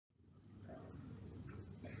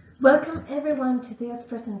Welcome everyone to this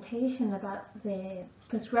presentation about the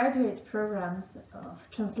postgraduate programs of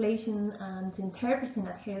translation and interpreting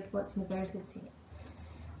at Heriot-Watt University.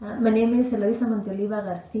 My name is Eloisa Monteoliva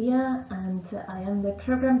Garcia and I am the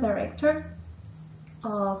program director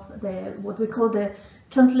of what we call the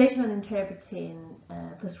Translation and Interpreting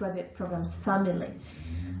postgraduate programs family.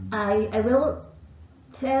 I will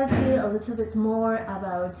tell you a little bit more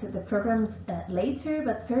about the programs later,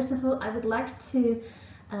 but first of all I would like to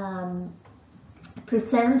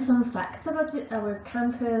present some facts about our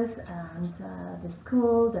campus and the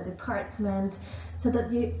school, the department, so that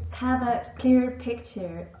you have a clear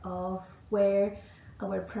picture of where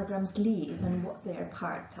our programs live and what they are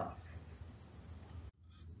part of.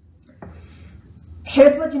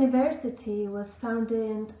 Heriot-Watt University was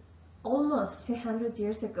founded almost 200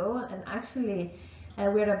 years ago, and actually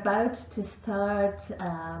we're about to start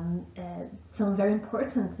some very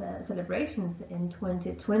important celebrations in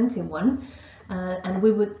 2021, and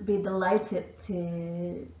we would be delighted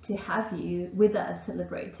to have you with us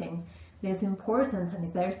celebrating this important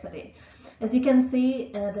anniversary. As you can see,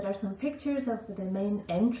 there are some pictures of the main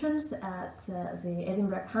entrance at the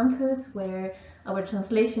Edinburgh campus, where our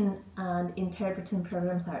translation and interpreting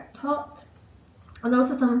programs are taught, and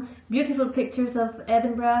also some beautiful pictures of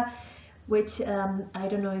Edinburgh, which I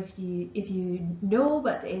don't know if you know,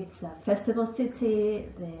 but it's a festival city.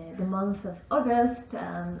 The month of August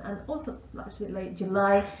and also actually late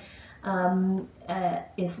July are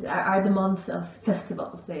the months of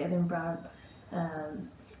festivals. The Edinburgh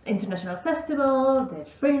International Festival, the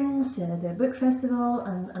Fringe, the Book Festival,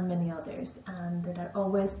 and many others. And there are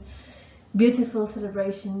always beautiful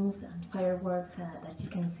celebrations and fireworks that you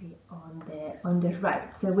can see on the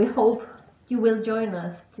right. So we hope you will join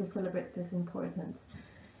us to celebrate this important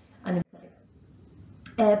anniversary.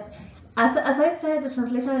 As I said, the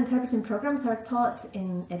translation and interpreting programs are taught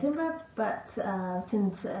in Edinburgh, but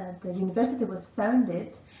since the university was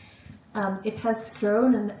founded, it has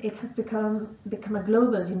grown and it has become a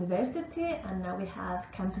global university, and now we have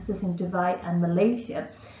campuses in Dubai and Malaysia,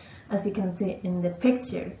 as you can see in the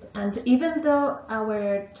pictures. And even though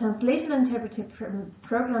our translation and interpreting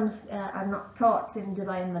programs are not taught in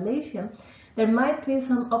Dubai and Malaysia, there might be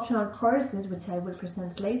some optional courses, which I will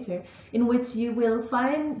present later, in which you will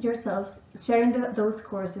find yourselves sharing those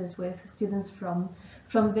courses with students from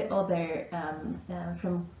the other,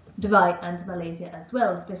 from Dubai and Malaysia as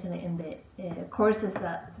well, especially in the courses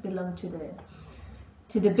that belong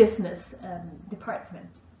to the business department.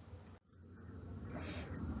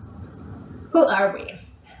 Who are we?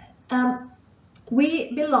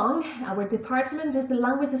 We belong, our department is the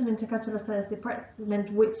Languages and Intercultural Studies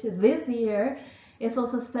department, which this year is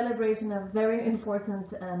also celebrating a very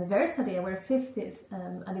important anniversary, our 50th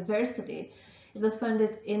anniversary. It was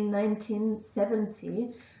founded in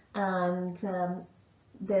 1970, and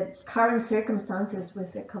the current circumstances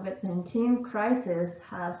with the COVID-19 crisis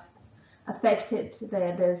have affected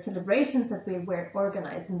the celebrations that we were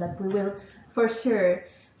organizing, that we will for sure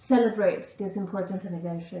celebrate this important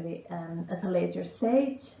anniversary at a later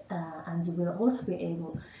stage, and you will also be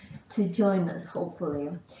able to join us, hopefully.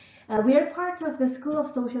 We are part of the School of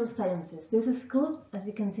Social Sciences. This school, as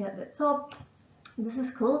you can see at the top, this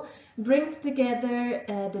school brings together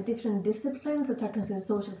the different disciplines that are considered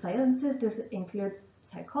social sciences. This includes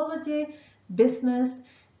psychology, business,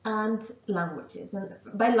 and languages. And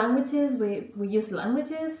by languages, we use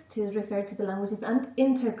languages to refer to the languages and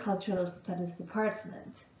intercultural studies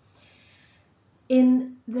department.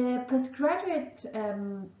 In the postgraduate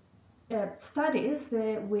studies,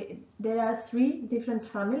 there are three different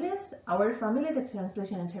families. Our family, the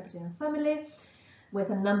Translation and Interpreting family, with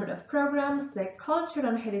a number of programs, the Culture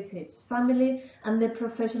and Heritage family, and the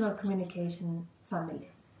Professional Communication family.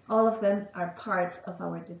 All of them are part of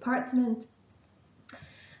our department.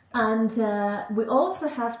 And we also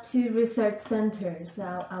have two research centers.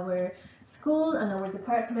 Our school and our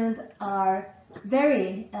department are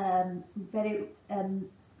very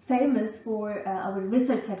famous for our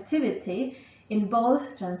research activity in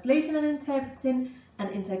both translation and interpreting and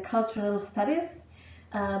intercultural studies,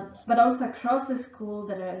 but also across the school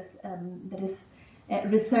there is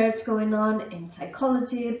research going on in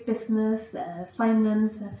psychology, business,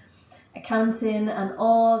 finance, accounting, and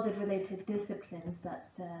all the related disciplines that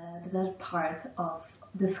are part of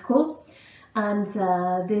the school. And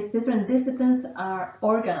these different disciplines are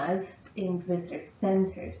organized in research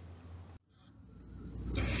centers.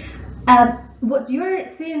 What you're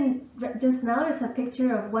seeing just now is a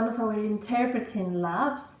picture of one of our interpreting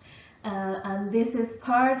labs, and this is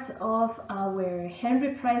part of our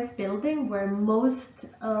Henry Price building, where most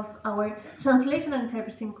of our translation and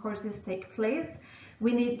interpreting courses take place.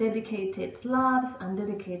 we need dedicated labs and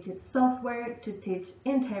dedicated software to teach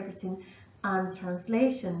interpreting and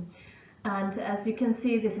translation. And as you can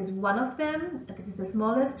see, this is one of them. This is the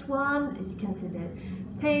smallest one. You can see the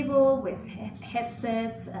table with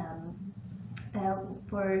headsets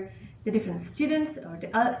for the different students or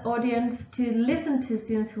the audience to listen to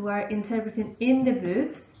students who are interpreting in the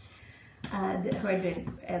booths and who are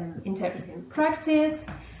doing interpreting practice.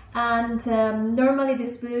 And normally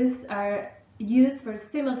these booths are used for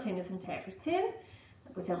simultaneous interpreting,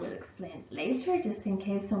 which I will explain later, just in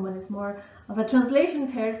case someone is more of a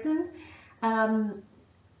translation person.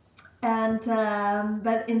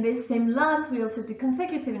 But in these same labs, we also do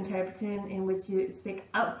consecutive interpreting, in which you speak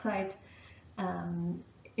outside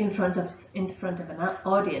in front of an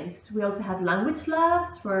audience. We also have language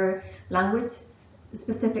labs for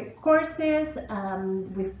language-specific courses.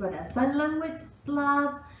 We've got a sign language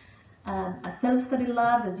lab, a self-study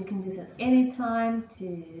lab that you can use at any time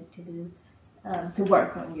to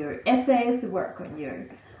work on your essays, to work on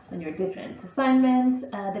your different assignments.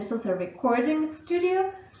 There's also a recording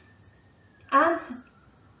studio, and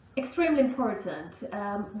extremely important,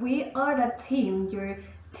 we are a team, your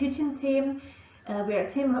teaching team. We are a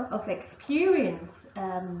team of experienced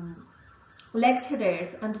lecturers,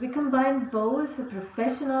 and we combine both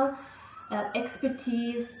professional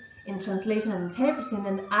expertise in translation and interpreting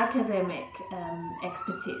and academic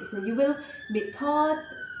expertise. So you will be taught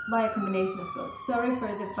by a combination of both. Sorry for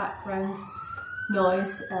the background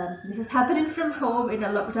noise. This is happening from home in a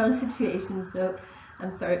lockdown situation, so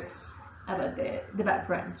I'm sorry about the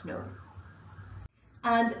background noise.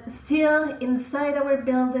 And still inside our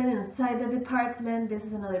building, inside the department, this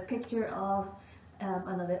is another picture of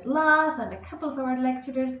another lab and a couple of our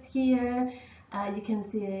lecturers here. You can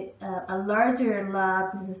see a larger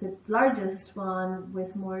lab. This is the largest one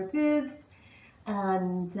with more booths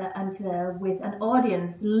and with an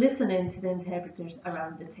audience listening to the interpreters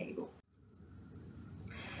around the table.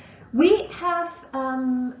 We have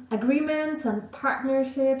agreements and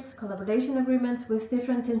partnerships, collaboration agreements with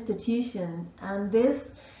different institutions, and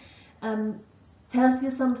this tells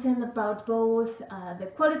you something about both the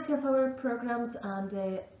quality of our programs and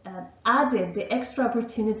the extra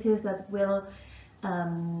opportunities that will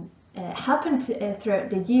happen throughout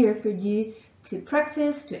the year for you to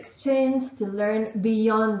practice, to exchange, to learn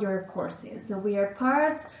beyond your courses. So we are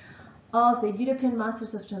part of the European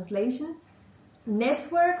Masters of Translation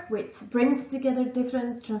network, which brings together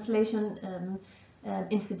different translation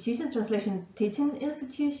institutions, translation teaching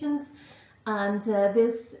institutions, and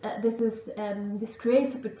this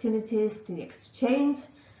creates opportunities to exchange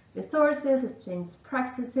resources, exchange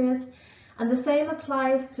practices, and the same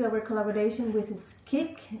applies to our collaboration with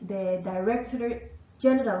SCIC, the Director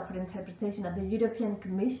General for Interpretation at the European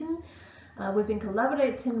Commission. We've been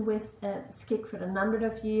collaborating with SCIC for a number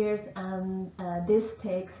of years, and this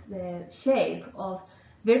takes the shape of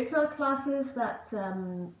virtual classes that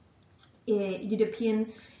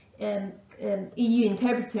European EU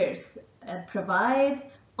interpreters provide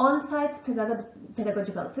on-site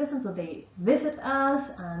pedagogical assistance. So they visit us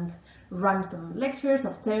and run some lectures,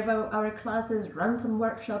 observe our classes, run some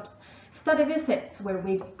workshops, study visits where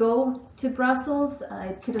we go to Brussels.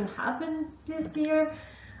 It couldn't happen this year,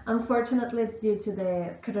 unfortunately, due to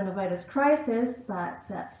the coronavirus crisis, but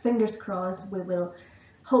fingers crossed we will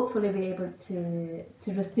hopefully be able to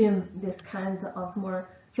resume this kind of more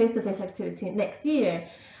face-to-face activity next year.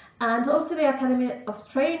 And also the Academy of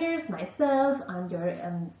Trainers, myself and your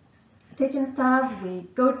teaching staff, we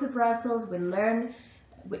go to Brussels, we learn,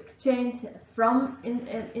 we exchange from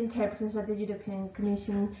interpreters at the European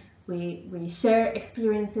Commission, we share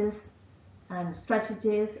experiences and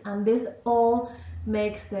strategies, and this all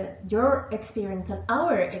makes your experience and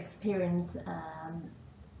our experience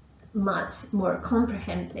much more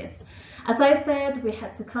comprehensive. As I said, we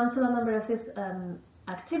had to cancel a number of these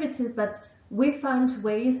activities, but we found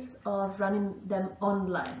ways of running them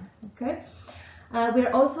online. Okay,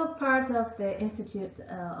 we're also part of the Institute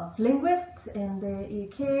of Linguists in the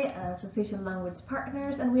UK as official language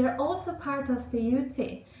partners, and we are also part of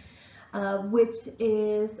CUT, which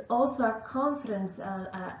is also a conference,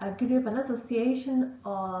 a group, an association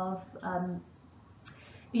of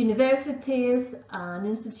universities and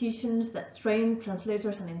institutions that train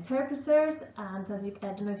translators and interpreters. And as I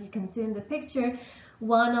don't know if you can see in the picture,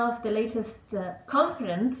 one of the latest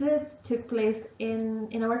conferences took place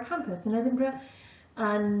in our campus in Edinburgh,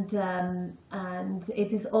 and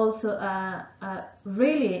it is also a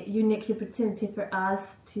really unique opportunity for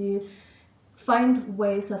us to find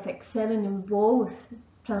ways of excelling in both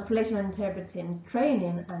translation and interpreting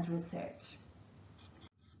training and research.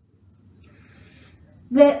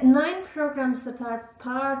 The 9 programs that are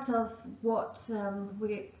part of what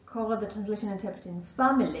we call the translation interpreting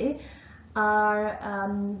family are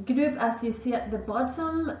grouped as you see at the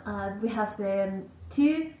bottom. We have the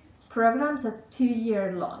 2 programs that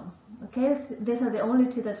 2-year long. Okay, so these are the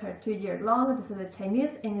only 2 that are 2-year long. These are the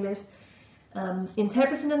Chinese English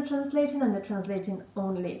interpreting and translating, and the translating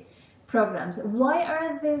only programs. Why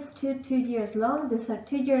are these 2 years long? These are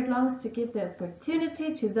 2-year longs to give the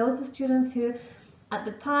opportunity to those students who at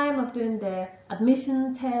the time of doing the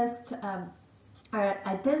admission test are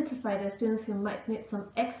identified as students who might need some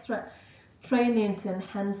extra training to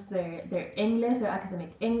enhance their English, their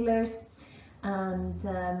academic English, and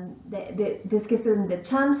this gives them the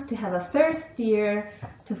chance to have a first year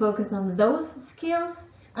to focus on those skills,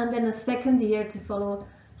 and then a second year to follow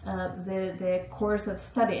the course of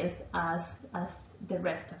studies as the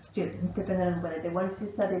rest of students, depending on whether they want to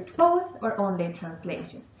study both or only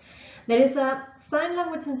translation. There is a sign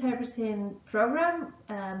language interpreting program,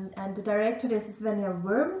 and the director is Svenja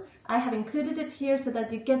Worm. I have included it here so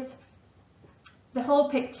that you get the whole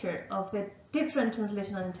picture of the different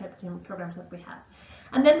translation and interpreting programs that we have.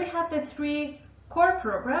 And then we have the 3 core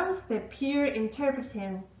programs, the Pure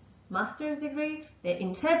Interpreting Master's Degree, the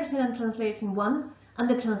Interpreting and Translating 1, and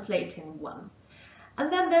the Translating 1.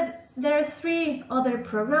 And then there are 3 other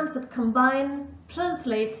programs that combine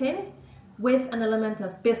translating with an element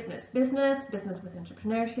of business with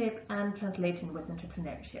entrepreneurship, and translating with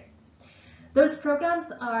entrepreneurship. Those programs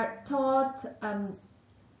are taught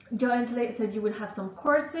jointly, so you will have some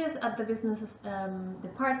courses at the business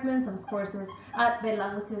department, some courses at the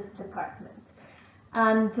languages department.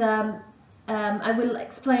 And I will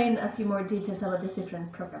explain a few more details about these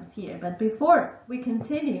different programs here. But before we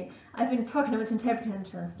continue, I've been talking about interpreting and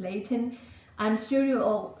translating. I'm sure you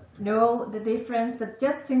all know the difference, but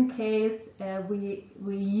just in case,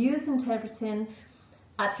 we use interpreting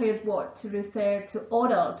at Heriot-Watt to refer to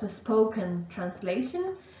oral, to spoken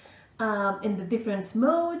translation in the different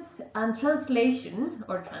modes, and translation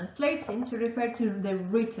or translating to refer to the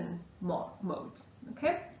written mode.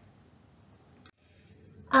 Okay?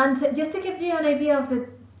 And just to give you an idea of the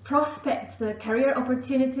prospects, the career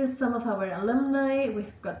opportunities, some of our alumni,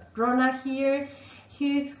 we've got Rona here,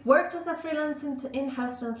 who worked as a freelance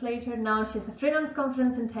in-house translator. Now she's a freelance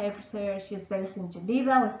conference interpreter. She's based in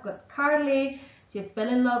Geneva. We've got Carly. She fell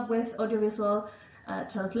in love with audiovisual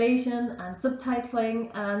translation and subtitling,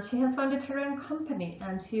 and she has founded her own company,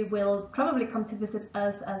 and she will probably come to visit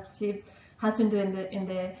us, as she has been doing in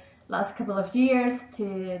the last couple of years,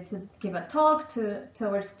 to give a talk to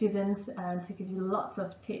our students and to give you lots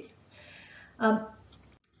of tips.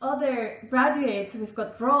 Other graduates, we've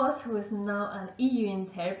got Ross, who is now an EU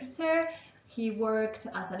interpreter. He worked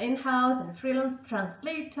as an in-house and freelance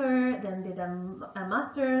translator, then did a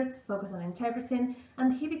master's focused on interpreting,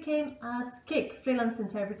 and he became a SCIC, freelance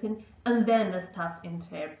interpreting, and then a staff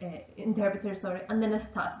interpreter, and then a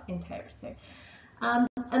staff interpreter.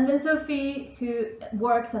 And then Sophie, who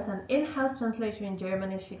works as an in-house translator in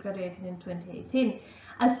Germany, she graduated in 2018.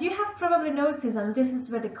 As you have probably noticed, and this is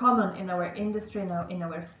very common in our industry now, in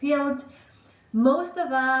our field, most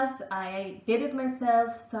of us, I did it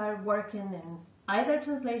myself, start working in either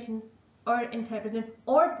translation or interpreting,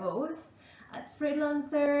 or both, as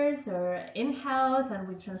freelancers or in-house, and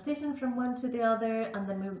we transition from one to the other, and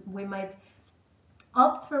then we might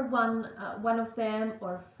opt for one of them,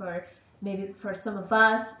 or maybe for some of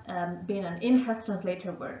us, being an in-house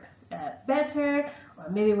translator works better, or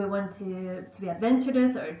maybe we want to be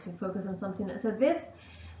adventurous or to focus on something else. So these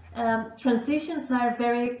transitions are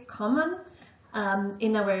very common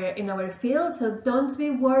in our field. So don't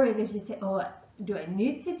be worried if you say, "Oh, do I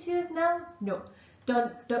need to choose now?" No,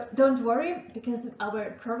 don't worry, because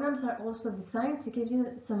our programs are also designed to give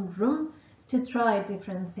you some room to try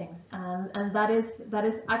different things, and that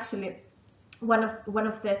is actually one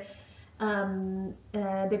of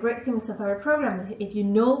the great things of our programs. If you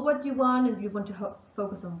know what you want and you want to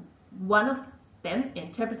focus on one of them,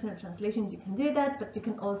 interpreting or translation, you can do that, but you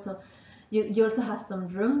can also you also have some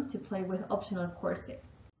room to play with optional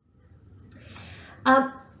courses.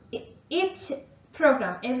 Each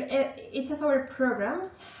program, each of our programs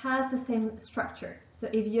has the same structure. So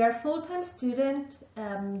if you are a full-time student,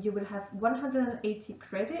 you will have 180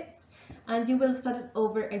 credits, and you will study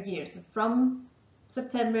over a year, so from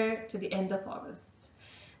September to the end of August.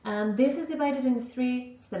 And this is divided in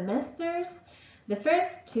 3 semesters. The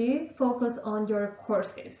first 2 focus on your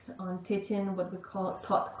courses, on teaching what we call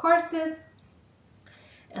taught courses.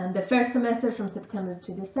 And the first semester from September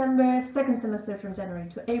to December, second semester from January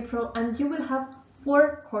to April, and you will have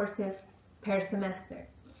 4 courses per semester.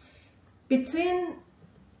 Between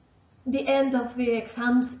the end of the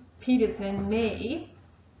exams period, so in May,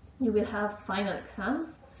 you will have final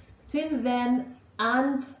exams. Between then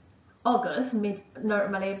and August,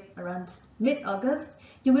 normally around mid-August,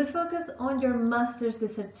 you will focus on your master's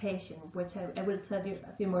dissertation, which I will tell you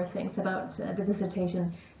a few more things about the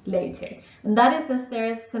dissertation later. And that is the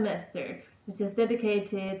third semester, which is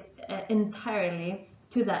dedicated entirely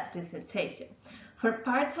to that dissertation. For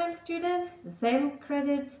part-time students, the same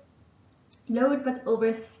credits load, but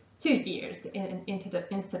over 2 years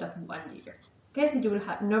instead of 1 year. Okay, so you will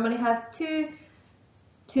normally have two,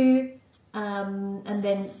 and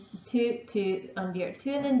then two on year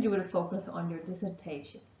 2, and then you will focus on your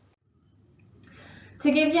dissertation.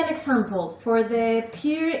 To give you an example, for the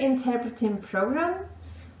pure interpreting program,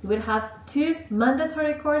 you will have 2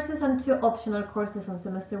 mandatory courses and 2 optional courses on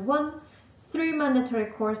semester 1, 3 mandatory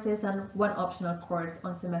courses and 1 optional course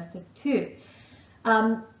on semester 2.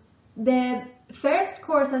 The first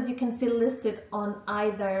course that you can see listed on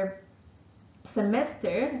either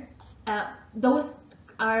semester, those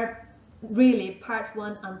are really part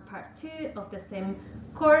 1 and part 2 of the same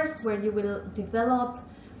course, where you will develop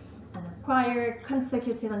and acquire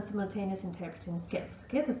consecutive and simultaneous interpreting skills.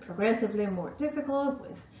 Okay, so progressively more difficult,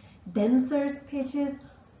 with denser speeches,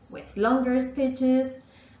 with longer speeches,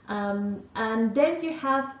 and then you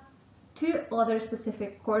have 2 other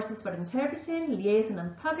specific courses for interpreting: liaison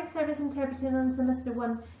and public service interpreting on semester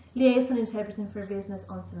 1, liaison interpreting for business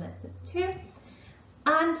on semester 2.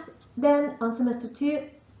 And then on semester 2,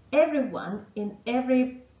 everyone in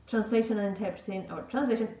every translation and interpreting, or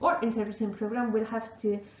translation or interpreting program, will have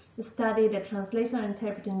to study the translation and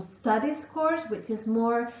interpreting studies course, which is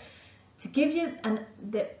more to give you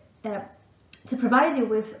to provide you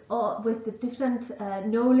with the different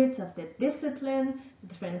knowledge of the discipline, the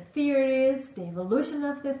different theories, the evolution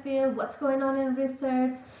of the field, what's going on in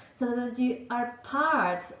research, so that you are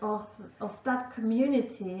part of that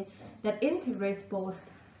community that integrates both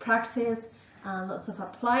practice and lots of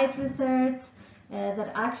applied research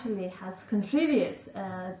that actually has contributed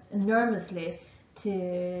enormously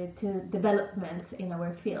to development in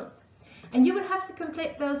our field. And you will have to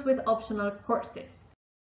complete those with optional courses.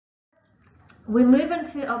 We move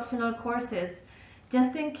into optional courses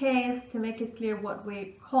just in case, to make it clear what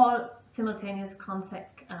we call simultaneous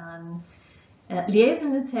concept and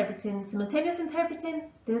liaison interpreting. Simultaneous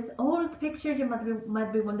interpreting, this old picture, you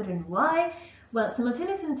might be wondering why. Well,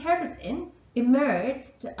 simultaneous interpreting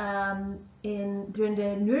emerged during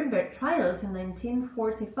the Nuremberg trials in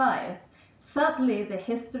 1945. Sadly, the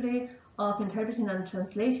history of interpreting and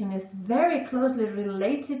translation is very closely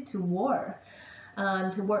related to war.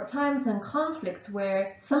 To war times and conflicts,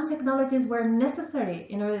 where some technologies were necessary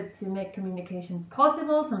in order to make communication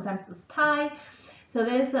possible, sometimes to spy. So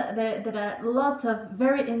there are lots of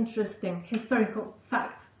very interesting historical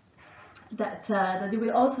facts that you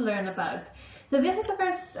will also learn about. So this is the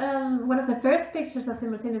first, one of the first pictures of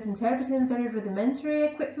simultaneous interpreting, very rudimentary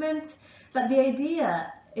equipment, but the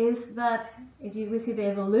idea is that if we see the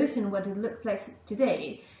evolution, what it looks like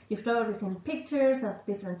today, you've probably seen pictures of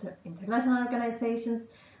different international organizations.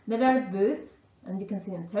 There are booths, and you can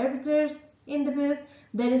see interpreters in the booth.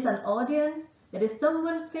 There is an audience, there is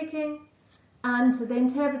someone speaking, and the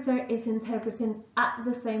interpreter is interpreting at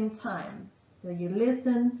the same time. So you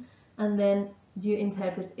listen, and then you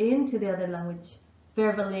interpret into the other language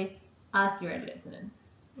verbally as you are listening.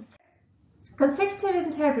 Consecutive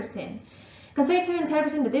interpreting. Consecutive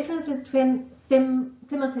interpreting, the difference between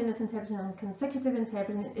simultaneous interpreting and consecutive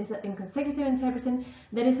interpreting is that in consecutive interpreting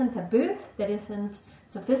there isn't a booth, there isn't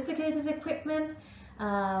sophisticated equipment,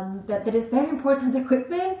 but there is very important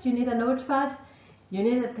equipment. You need a notepad, you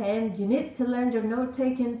need a pen, you need to learn your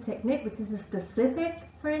note-taking technique, which is specific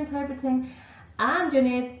for interpreting, and you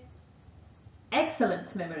need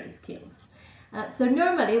excellent memory skills. So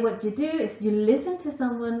normally what you do is you listen to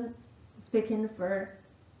someone speaking for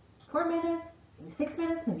 4 minutes, maybe 6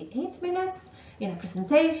 minutes, maybe 8 minutes in a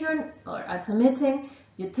presentation or at a meeting.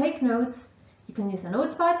 You take notes. You can use a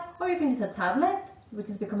notepad or you can use a tablet, which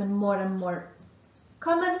is becoming more and more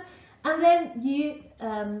common. And then you,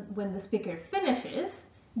 when the speaker finishes,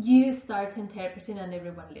 you start interpreting and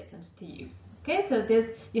everyone listens to you. Okay, so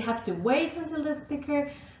you have to wait until the speaker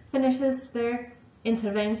finishes their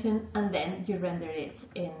intervention and then you render it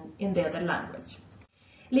in the other language.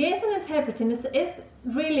 Liaison interpreting is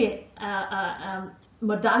really a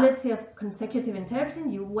modality of consecutive interpreting.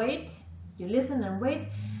 You wait, you listen and wait.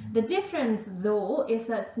 The difference, though, is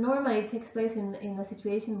that normally it takes place in a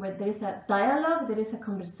situation where there is a dialogue, there is a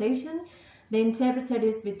conversation. The interpreter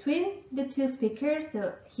is between the 2 speakers.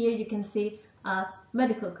 So here you can see a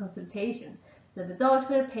medical consultation. So the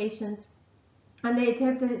doctor, patient, and the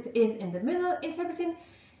interpreter is in the middle, interpreting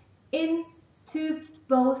into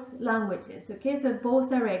both languages. Okay, so both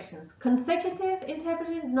directions. Consecutive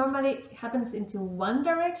interpreting normally happens into one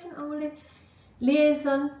direction only.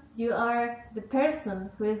 Liaison, you are the person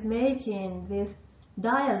who is making this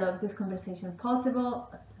dialogue, this conversation possible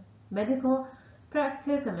at medical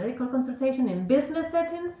practice and medical consultation, in business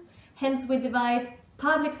settings. Hence we divide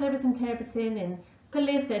public service interpreting in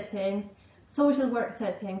police settings, social work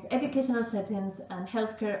settings, educational settings, and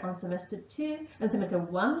healthcare on semester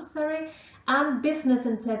 1, and business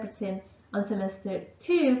interpreting on semester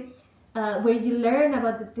 2, where you learn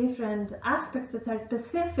about the different aspects that are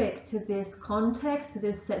specific to this context, to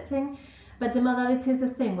this setting, but the modality is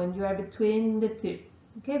the same when you are between the two.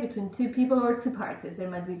 Okay, between two people or two parties. There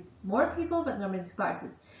might be more people, but normally two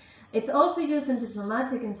parties. It's also used in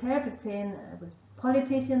diplomatic interpreting with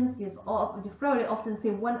politicians. You've probably often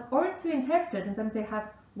seen one or two interpreters. Sometimes they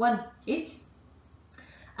have one each,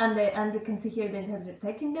 and you can see here the interpreter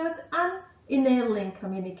taking notes and enabling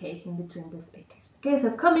communication between the speakers. Okay,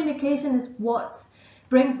 so communication is what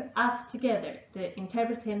brings us together, the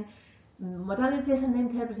interpreting modalities and the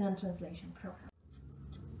interpreting and translation program.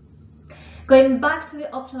 Going back to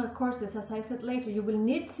the optional courses, as I said later, you will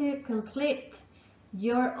need to complete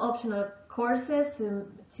your optional courses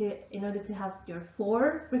in order to have your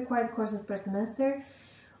 4 required courses per semester.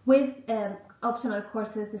 With optional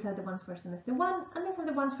courses, these are the ones for semester 1 and these are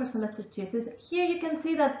the ones for semester 2. So here you can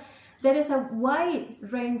see that there is a wide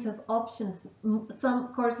range of options.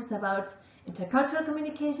 Some courses about intercultural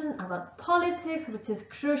communication, about politics, which is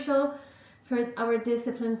crucial for our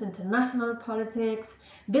disciplines, international politics,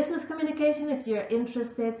 business communication if you're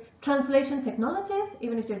interested, translation technologies,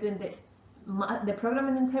 even if you're doing the program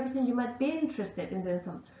in interpreting, you might be interested in doing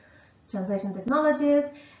some translation technologies.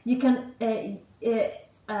 You can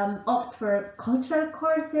opt for cultural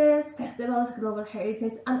courses, festivals, global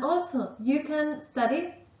heritage, and also you can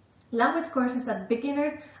study language courses at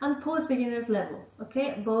beginners and post-beginners level,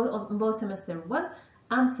 okay, both semester 1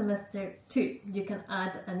 and semester 2. You can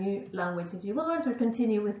add a new language if you want, or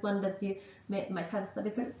continue with one that you might have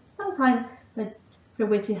studied for some time, but for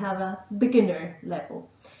which you have a beginner level.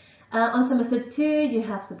 On semester 2, you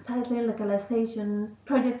have subtitling, localization,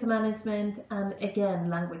 project management, and again,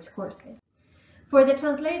 language courses. For the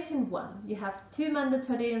translating one, you have 2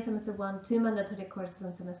 mandatory in semester 1, 2 mandatory courses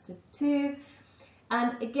in semester 2.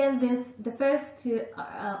 And again, the first 2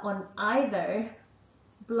 on either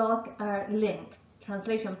block are linked.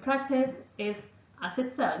 Translation practice is as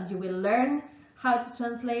itself. You will learn how to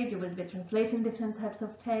translate, you will be translating different types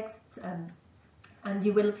of texts, and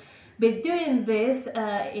you will be doing this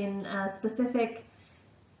in a specific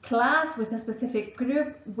class with a specific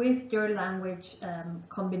group with your language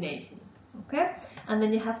combination. Okay, and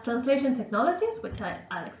then you have translation technologies, which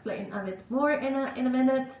I'll explain a bit more in a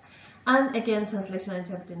minute, and again translation and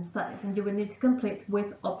interpreting studies, and you will need to complete with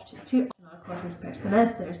 2 optional courses per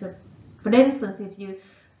semester. So for instance, if you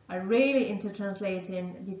are really into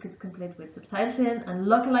translating, you could complete with subtitling and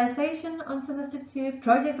localization on semester 2.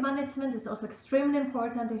 Project management is also extremely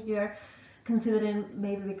important if you're considering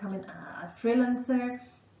maybe becoming a freelancer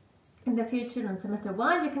in the future. On semester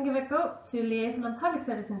 1, you can give a go to liaison and public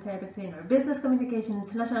service interpreting or business communication,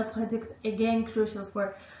 international projects, again crucial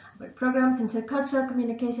for our programs, intercultural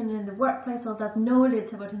communication in the workplace, all that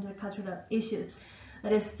knowledge about intercultural issues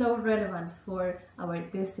that is so relevant for our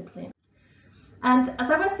discipline. And as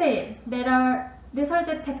I was saying, these are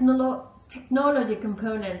the technology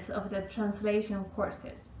components of the translation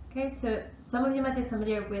courses. Okay, so some of you might be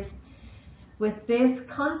familiar with this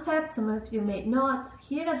concept, some of you may not.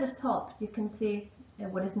 Here at the top, you can see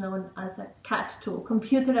what is known as a CAT tool,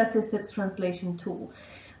 computer-assisted translation tool.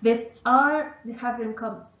 These have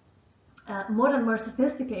become more and more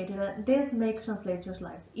sophisticated, and this makes translators'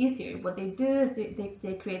 lives easier. What they do is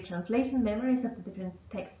they create translation memories of the different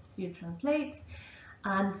texts you translate,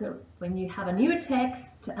 and so when you have a new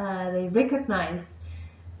text, they recognize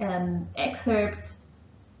excerpts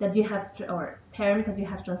that you have, or terms that you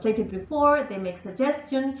have translated before. They make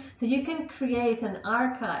suggestions, so you can create an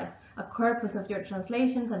archive, a corpus of your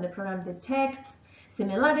translations, and the program detects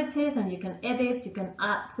similarities, and you can edit, you can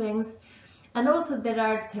add things. And also there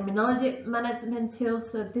are terminology management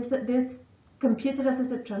tools. So this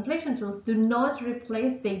computer-assisted translation tools do not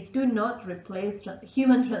replace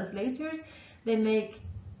human translators. They make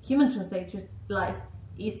human translators' life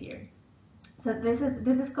easier. So this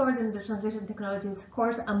is covered in the translation technologies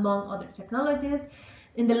course, among other technologies.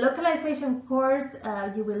 In the localization course,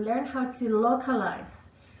 you will learn how to localize,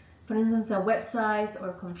 for instance, a website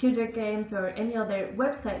or computer games or any other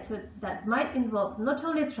website, so that might involve not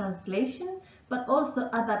only translation, but also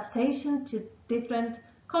adaptation to different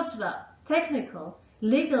cultural, technical,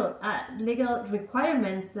 legal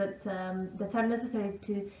requirements that are necessary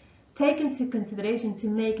to take into consideration to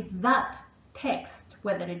make that text,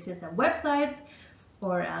 whether it is a website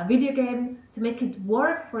or a video game, to make it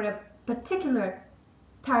work for a particular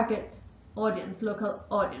target audience, local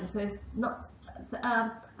audience. So it's not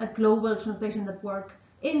a global translation that works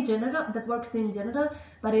in general,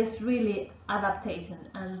 but it's really adaptation.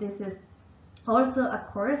 And this is also a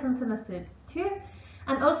course on semester 2,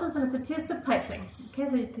 and also in semester 2 subtitling. Okay,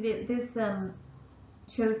 so this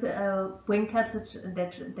shows WinCap,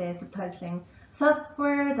 the subtitling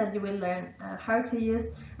software that you will learn how to use,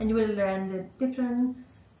 and you will learn the different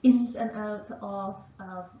ins and outs of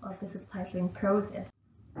the subtitling process.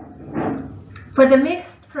 For the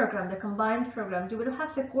mixed program, the combined program, you will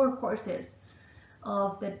have the core courses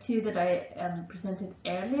of the 2 that I presented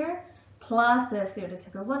earlier, plus the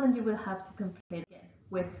theoretical one, and you will have to complete again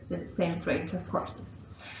with the same range of courses.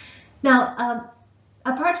 Now,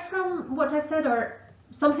 apart from what I've said, or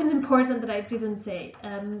something important that I didn't say,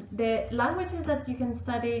 the languages that you can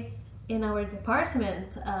study in our department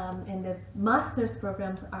in the master's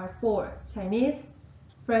programs are 4: Chinese,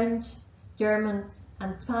 French, German,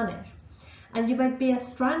 and Spanish. And you might be a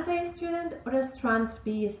strand A student or a strand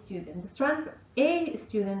B student. The strand A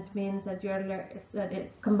student means that you are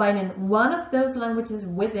combining one of those languages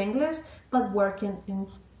with English, but working in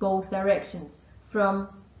both directions.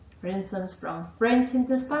 For instance, from French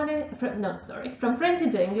into Spanish, from French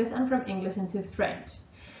into English, and from English into French.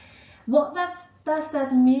 What does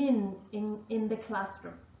that mean in the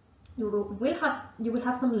classroom? You will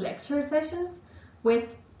have some lecture sessions with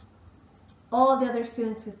all the other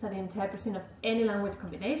students who study interpreting of any language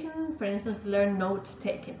combination, for instance, learn note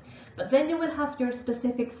taking. But then you will have your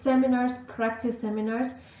specific seminars, practice seminars,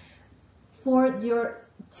 for your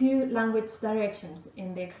 2 language directions.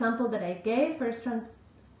 In the example that I gave for strand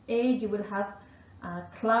A, you will have a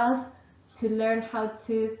class to learn how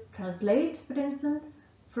to translate, for instance,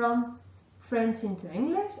 from French into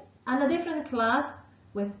English, and a different class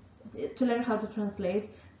to learn how to translate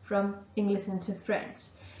from English into French.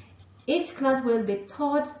 Each class will be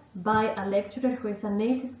taught by a lecturer who is a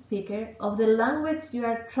native speaker of the language you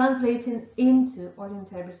are translating into or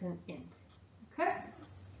interpreting into. Okay?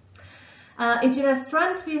 If you're a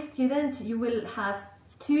strand B student, you will have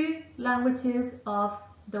 2 languages of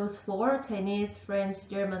those 4: Chinese, French,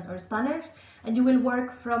 German, or Spanish, and you will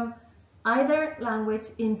work from either language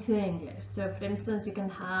into English. So, for instance, you can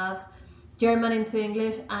have German into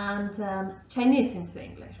English and Chinese into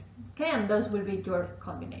English. Okay, and those will be your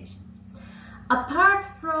combinations. Apart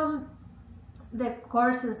from the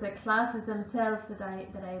courses, the classes themselves that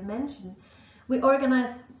I mentioned, we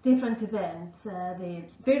organize different events. The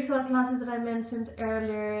virtual classes that I mentioned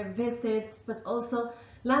earlier, visits, but also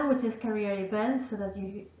languages career events, so that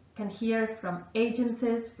you can hear from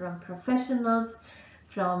agencies, from professionals,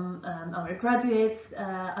 from our graduates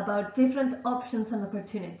about different options and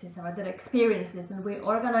opportunities, about their experiences. And we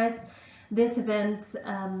organize these events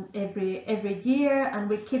every year, and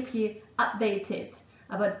we keep you updated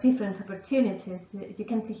about different opportunities. You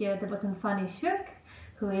can see here at the bottom Fanny Shook,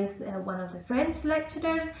 who is one of the French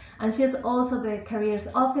lecturers, and she is also the careers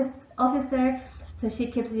officer, so she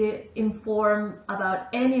keeps you informed about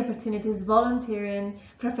any opportunities, volunteering,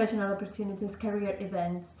 professional opportunities, career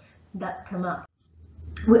events that come up.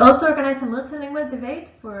 We also organize a multilingual debate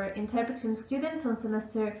for interpreting students on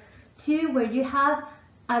semester 2, where you have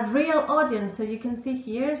a real audience. So you can see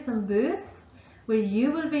here some booths where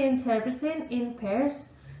you will be interpreting in pairs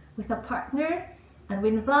with a partner, and we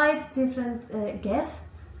invite different guests.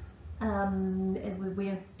 We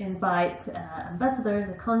invite ambassadors,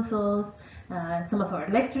 consuls, some of our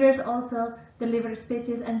lecturers also deliver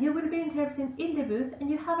speeches, and you will be interpreting in the booth, and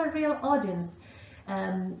you have a real audience.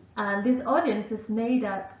 And this audience is made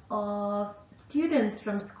up of students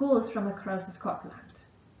from schools from across Scotland.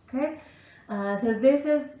 Okay, so this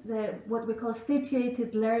is what we call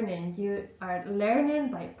situated learning. You are learning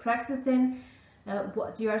by practicing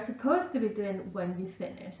what you are supposed to be doing when you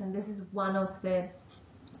finish, and this is one of the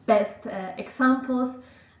best examples,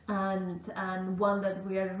 and one that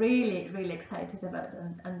we are really excited about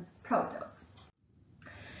and proud of.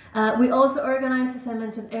 We also organize, as I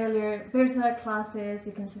mentioned earlier, virtual classes.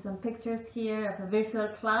 You can see some pictures here of a virtual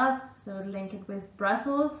class, so link it with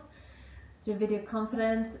Brussels through video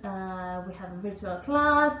conference. We have a virtual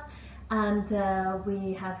class, and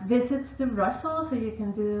we have visits to Brussels, so you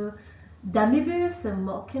can do dummy booths, so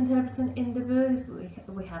mock interpreting in the booth.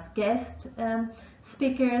 We have guest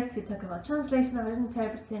speakers who talk about translation, about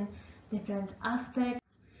interpreting different aspects,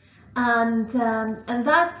 and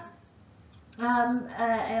that's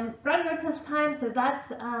I'm running out of time, so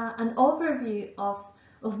that's an overview of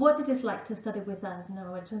what it is like to study with us in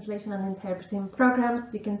our translation and interpreting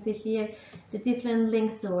programs. You can see here the different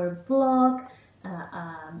links to our blog,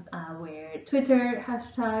 our Twitter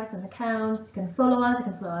hashtags and accounts. You can follow us. You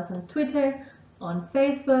can follow us on Twitter, on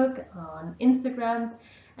Facebook, on Instagram,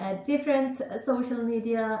 different social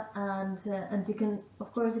media, and you can,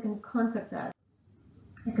 of course, you can contact us.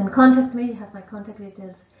 You can contact me. You have my contact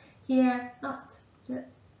details here, not the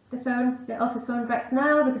phone, the office phone right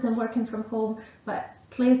now because I'm working from home, but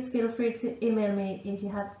please feel free to email me if you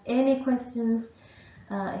have any questions.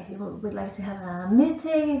 If you would like to have a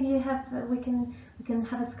meeting, if you have, we can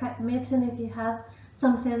have a Skype meeting if you have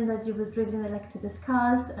something that you would really like to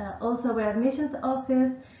discuss. Also, our admissions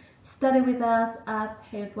office, study with us at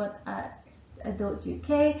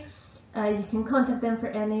Heriot-Watt.uk. You can contact them for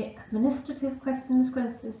any administrative questions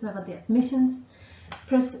about the admissions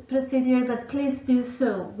procedure, but please do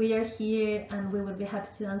so. We are here and we will be happy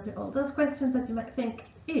to answer all those questions that you might think,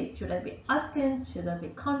 hey, should I be asking, should I be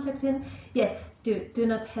contacting? Yes, do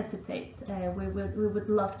not hesitate. We would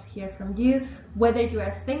love to hear from you, whether you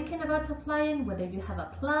are thinking about applying, whether you have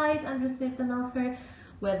applied and received an offer,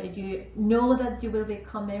 whether you know that you will be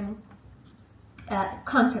coming.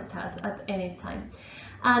 Contact us at any time.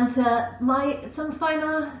 And some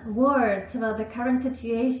final words about the current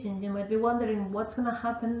situation. You might be wondering what's going to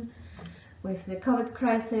happen with the COVID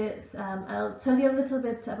crisis. I'll tell you a little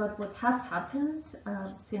bit about what has happened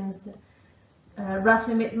since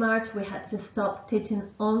roughly mid-March. We had to stop teaching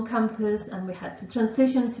on campus and we had to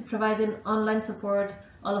transition to providing online support,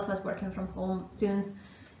 all of us working from home, students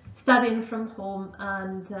studying from home,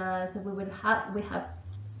 and so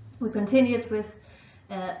we continued with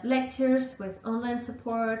lectures, with online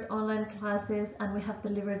support, online classes, and we have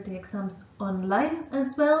delivered the exams online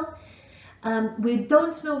as well. We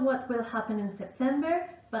don't know what will happen in September,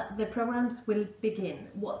 but the programs will begin.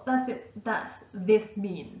 What does this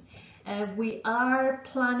mean? We are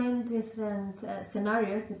planning different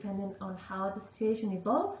scenarios depending on how the situation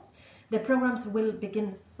evolves. The programs will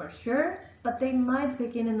begin for sure, but they might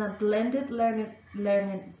begin in a blended learning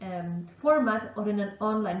format or in an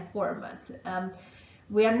online format.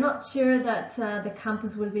 We are not sure that the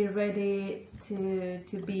campus will be ready to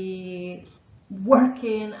be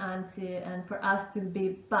working and for us to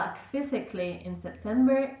be back physically in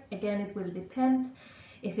September. Again, it will depend.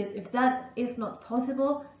 If that is not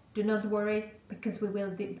possible, do not worry, because we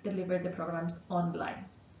will deliver the programs online.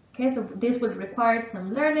 Okay, so this will require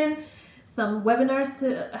some learning, some webinars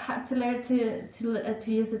to learn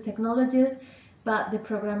to use the technologies, but the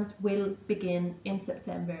programs will begin in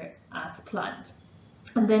September as planned.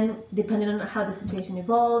 And then, depending on how the situation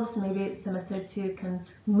evolves, maybe semester 2 can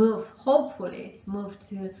hopefully move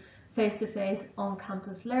to face-to-face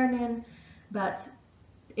on-campus learning, but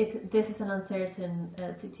this is an uncertain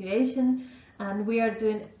situation, and we are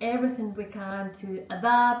doing everything we can to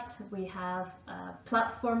adapt. We have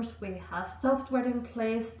platforms, we have software in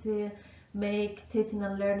place to make teaching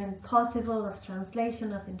and learning possible, of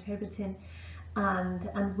translation, of interpreting, and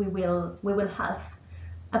we will have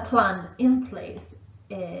a plan in place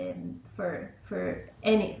for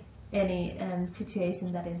any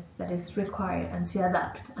situation that is required, and to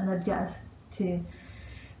adapt and adjust to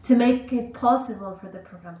make it possible for the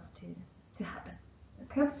programs to happen.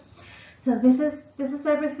 Okay, so this is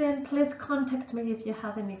everything. Please contact me if you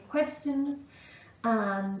have any questions,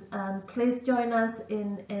 and please join us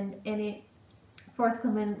in any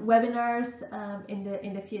forthcoming webinars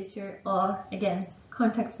in the future, or again,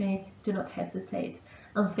 contact me. Do not hesitate,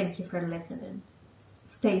 and thank you for listening.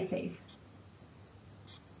 Stay safe.